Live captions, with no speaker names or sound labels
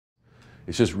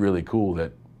it's just really cool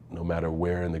that no matter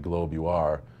where in the globe you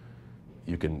are,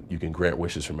 you can grant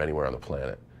wishes from anywhere on the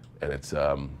planet, and it's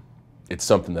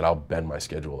something that I'll bend my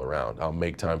schedule around. I'll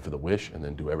make time for the wish and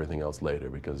then do everything else later,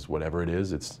 because whatever it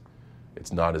is, it's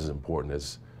not as important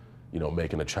as, you know,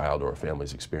 making a child or a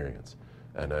family's experience.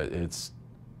 And it's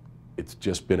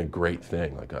just been a great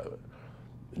thing. Like,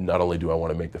 not only do I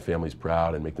want to make the families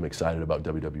proud and make them excited about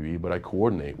WWE, but I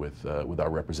coordinate with our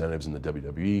representatives in the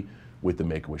WWE, with the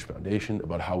Make-A-Wish Foundation,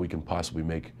 about how we can possibly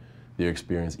make their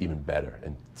experience even better.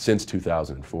 And since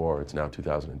 2004, it's now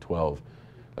 2012,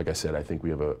 like I said, I think we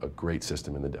have a great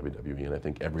system in the WWE, and I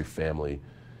think every family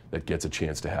that gets a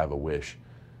chance to have a wish,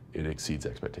 it exceeds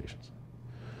expectations.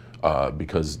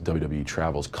 Because WWE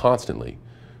travels constantly,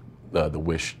 the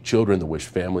Wish children, the Wish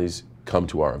families come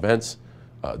to our events.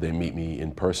 They meet me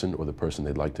in person, or the person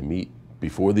they'd like to meet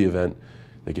before the event.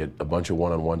 They get a bunch of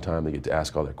one-on-one time. They get to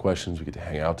ask all their questions. We get to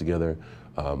hang out together.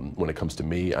 When it comes to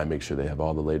me, I make sure they have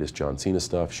all the latest John Cena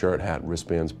stuff, shirt, hat,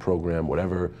 wristbands, program,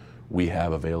 whatever we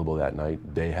have available that night,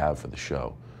 they have for the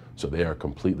show. So they are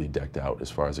completely decked out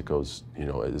as far as it goes, you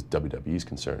know, as WWE is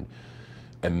concerned.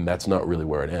 And that's not really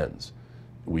where it ends.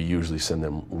 We usually send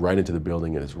them right into the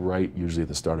building, and it's right usually at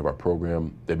the start of our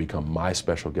program. They become my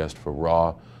special guest for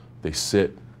Raw. They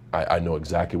sit, I know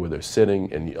exactly where they're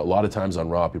sitting, and a lot of times on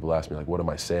Raw, people ask me, like, what am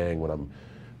I saying when I'm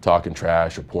talking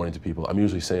trash or pointing to people? I'm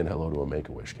usually saying hello to a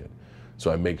Make-A-Wish kid.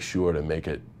 So I make sure to make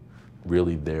it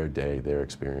really their day, their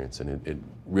experience, and it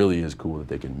really is cool that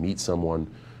they can meet someone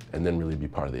and then really be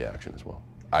part of the action as well.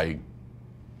 I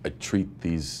treat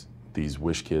these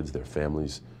Wish kids, their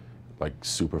families, like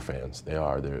super fans.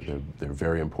 They're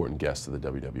very important guests to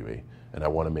the WWE, and I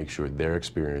want to make sure their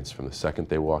experience from the second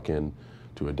they walk in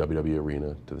to a WWE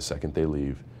arena to the second they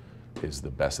leave is the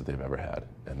best that they've ever had.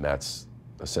 And that's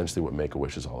essentially what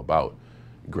Make-A-Wish is all about,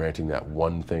 granting that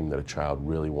one thing that a child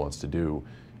really wants to do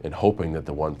and hoping that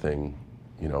the one thing,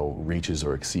 you know, reaches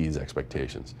or exceeds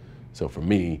expectations. So for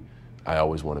me, I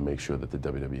always want to make sure that the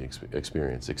WWE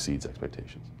experience exceeds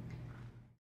expectations.